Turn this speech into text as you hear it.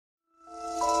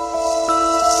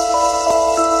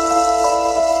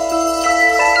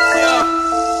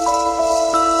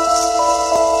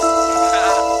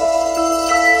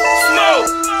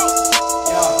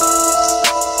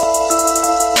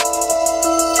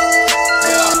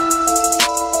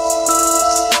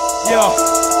Yo.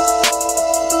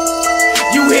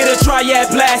 You hear the triad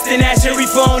blasting, action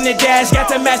reefer on the dash. Got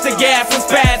to match the gas from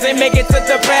spaz and make it to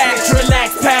the back.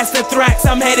 Relax, past the thrax,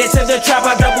 I'm headed to the trap.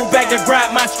 I double back to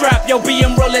grab my strap. Yo,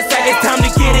 BM rollin' sack, it's time to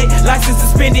get it. License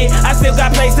suspended, I still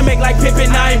got plays to make like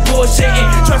Pippin. I ain't bullshitting.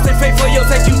 Trust and faith for your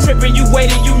sake, you trippin', you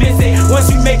waiting, you miss it.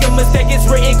 Once you make a mistake, it's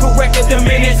written corrected the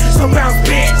minute. So bounce,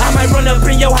 bitch. I might run up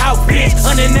in your house, bitch.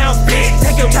 Unannounced, bitch.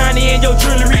 Take your tiny and your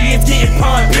jewelry and get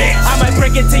pawned, bitch. I might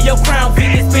break into your crown,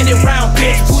 bitch, and spin it round,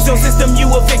 bitch. Who's your system? You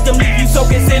a victim, leave you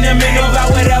soaking sentimental about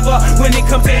whatever. When it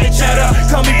comes to the cheddar,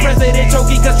 call me President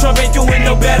Chokey, cause Trump ain't doing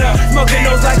no better. Smoking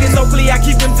those like it's Oakley, I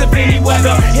keep them to any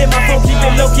weather. Hit my phone, keep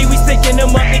it low-key, we sticking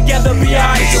them up together, be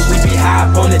alright. Nigga, we be high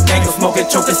up on the dangle, smoking,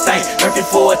 choking, stank. Lurking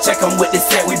for a check, I'm with the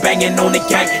set, we banging on the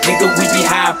gang. Nigga, we be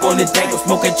high up on the dangle,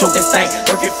 smoking, choking, stank.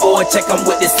 Lurking for a check, I'm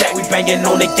with the set, we banging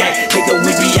on the gang. Nigga,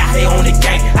 we be out here on the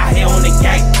gang, out here on the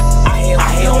gang.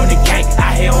 Out here on the gang,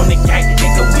 out here on the gang.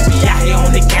 Nigga, we be out here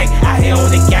on the gang, out here on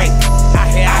the gang.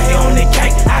 Out here on the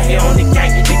gang, out here on the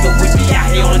gang. Nigga, we be out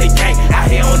here on the gang,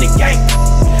 out here on the gang.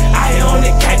 Out here on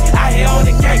the gang, out here on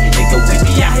the gang. Nigga, we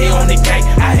be out here on the gang,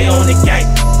 out here on the gang.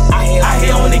 Out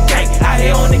here on the gang, out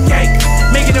here on the gang.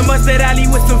 Making a mustard alley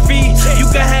with some feet. You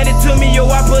can hand it to me, yo,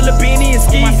 I pull a beanie and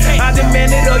ski. I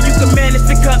demand it, or you can manage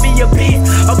to cut me a piece.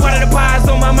 A part of the pies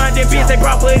on my mind, then bitch, they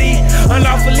property.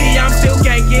 Unlawfully, I'm still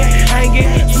ganking,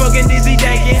 hanging, smoking, dizzy,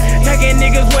 danking. Taking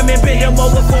niggas, women, bend them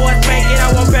over for a spanking.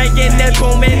 I want banging, that's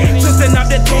booming, twisting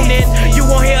up the tuning. You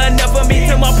won't hear enough of me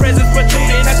till my presence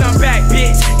protruding. I come back,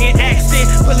 bitch, in action.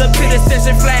 Pull up to the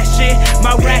session, flashing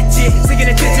my ratchet,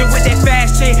 taking attention with that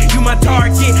fashion. You my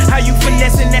target, how you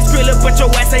finessing that skrilla, but your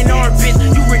ass ain't orbit,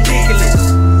 you ridiculous.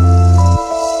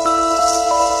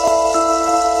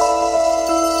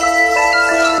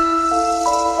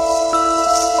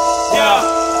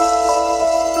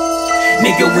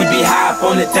 Nigga, we be high up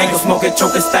on the dangle, smoking,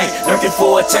 choking, stank. Lurking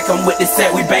for a check, I'm with the set,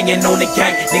 we banging on the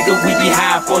gang. Nigga, we be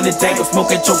high up on the dangle,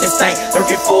 smoking, choking, stank.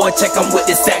 Lurking for a check, I'm with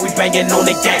the set, we banging on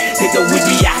the gang. Nigga, we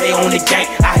be out here on the gang,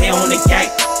 out here on the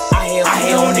gang. Out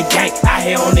here on the gang, out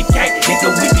here on the gang. Nigga,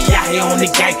 we be out here on the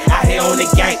gang, out here on the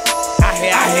gang. Out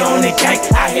here on the gang,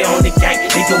 out here on the gang.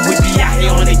 Nigga, we be out here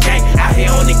on the gang, out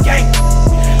here on the gang.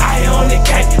 Out here on the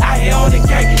gang, out here on the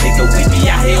gang. Nigga, we be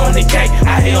out here on the gang,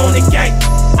 out here on the gang.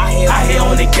 Out here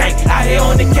on the gang, out here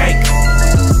on the gang.